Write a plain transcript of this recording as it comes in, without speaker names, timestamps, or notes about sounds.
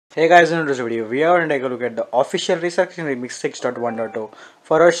Hey guys, in this video, we are going to take a look at the official resurrection remix 6.1.0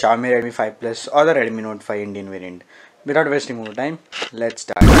 for our Xiaomi Redmi 5 Plus or the Redmi Note 5 Indian variant. Without wasting more time, let's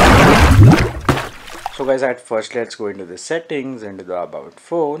start. So guys, at first let's go into the settings, into the about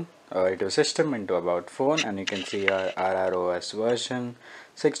phone, into system, into about phone, and you can see our RROS version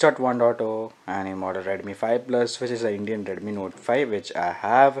 6.1.0 and a model Redmi 5 Plus, which is the Indian Redmi Note 5, which I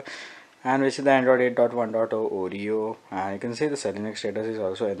have, and which is the Android 8.1.0 Oreo. And you can see the Selenium status is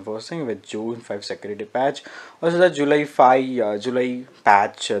also enforcing with June 5 security patch. Also the July 5 July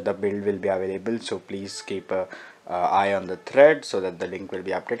patch, the build will be available, so please keep a eye on the thread so that the link will be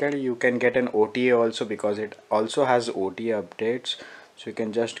updated. You can get an OTA also because it also has OTA updates, so you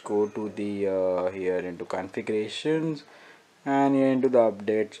can just go to the here into configurations and here into the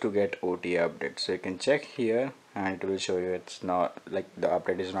updates to get OTA updates. So you can check here and it will show you it's not like the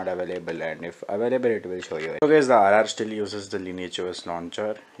update is not available, and if available it will show you. So guys, the RR still uses the Lineage OS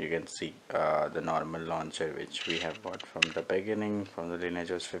launcher. You can see the normal launcher which we have bought from the beginning from the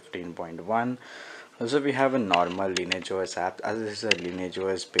Lineage OS 15.1. Also we have a normal Lineage OS app, as this is a Lineage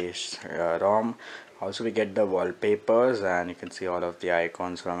OS based ROM. Also we get the wallpapers, and you can see all of the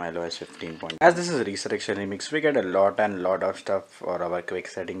icons from LOS 15. As this is Resurrection Remix, we get a lot of stuff for our quick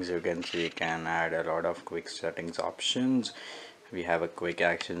settings. You can see we can add a lot of quick settings options. We have a quick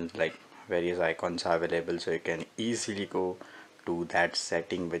actions, like various icons are available, so you can easily go to that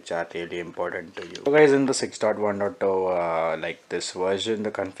setting which are really important to you. So guys, in the 6.1.0 like this version,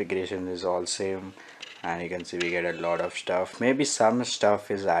 the configuration is all same, and you can see we get a lot of stuff. Maybe some stuff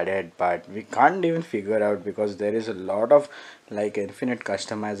is added, but we can't even figure out because there is a lot of like infinite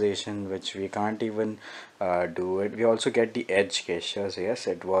customization which we can't even do it. We also get the edge gestures. Yes,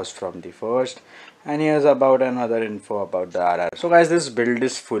 it was from the first, and here's about another info about the RR. So guys, this build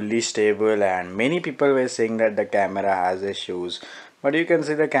is fully stable, and many people were saying that the camera has issues, but you can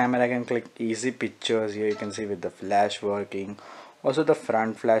see the camera can click easy pictures. Here you can see with the flash working. Also the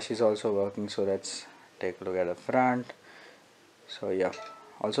front flash is also working, so let's take a look at the front. So yeah,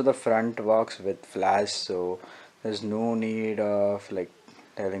 also the front works with flash, so there's no need of like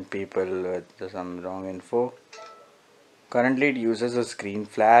telling people with some wrong info. Currently it uses a screen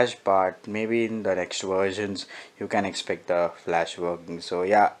flash, but maybe in the next versions you can expect the flash working. So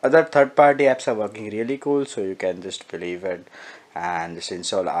yeah, other third-party apps are working really cool, so you can just believe it and just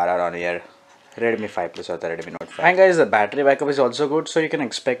install RR on your Redmi 5 Plus or the Redmi Note 5. And guys, the battery backup is also good, so you can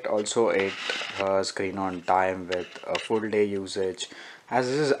expect also 8 screen on time with a full day usage. As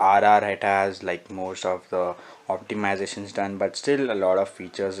this is RR, it has like most of the optimizations done, but still a lot of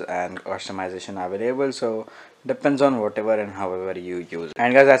features and customization available, so depends on whatever and however you use.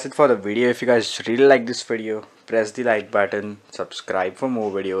 And guys, that's it for the video. If you guys really like this video, press the like button, subscribe for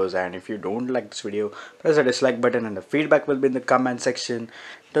more videos, and if you don't like this video, press the dislike button, and the feedback will be in the comment section.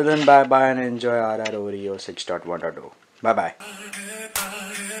 Till then, bye bye and enjoy RR Oreo 6.1.0. Bye bye.